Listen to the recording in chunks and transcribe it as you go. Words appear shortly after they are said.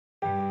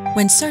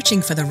When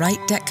searching for the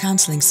right debt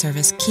counseling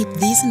service, keep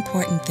these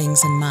important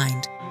things in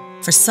mind.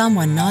 For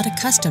someone not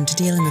accustomed to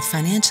dealing with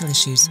financial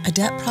issues, a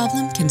debt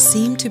problem can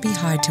seem to be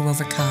hard to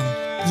overcome.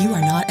 You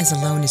are not as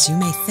alone as you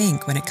may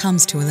think when it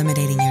comes to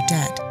eliminating your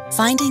debt.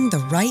 Finding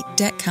the right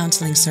debt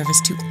counseling service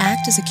to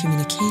act as a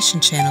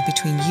communication channel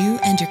between you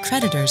and your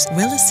creditors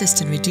will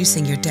assist in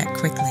reducing your debt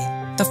quickly.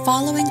 The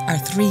following are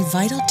 3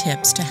 vital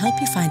tips to help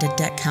you find a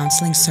debt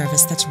counseling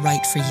service that's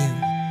right for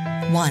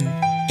you. 1.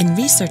 In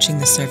researching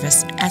the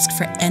service, ask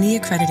for any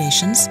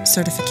accreditations,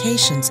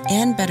 certifications,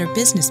 and Better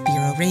Business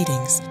Bureau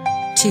ratings.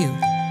 2.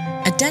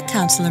 A debt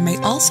counselor may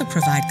also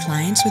provide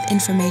clients with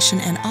information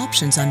and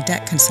options on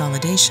debt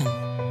consolidation.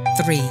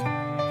 3.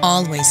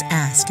 Always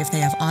ask if they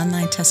have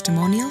online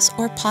testimonials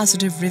or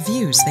positive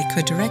reviews they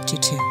could direct you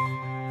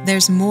to.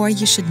 There's more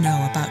you should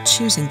know about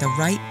choosing the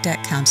right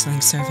debt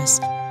counseling service.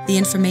 The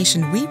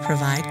information we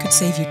provide could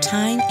save you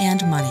time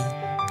and money.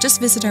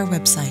 Just visit our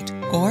website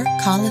or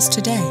call us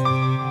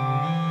today.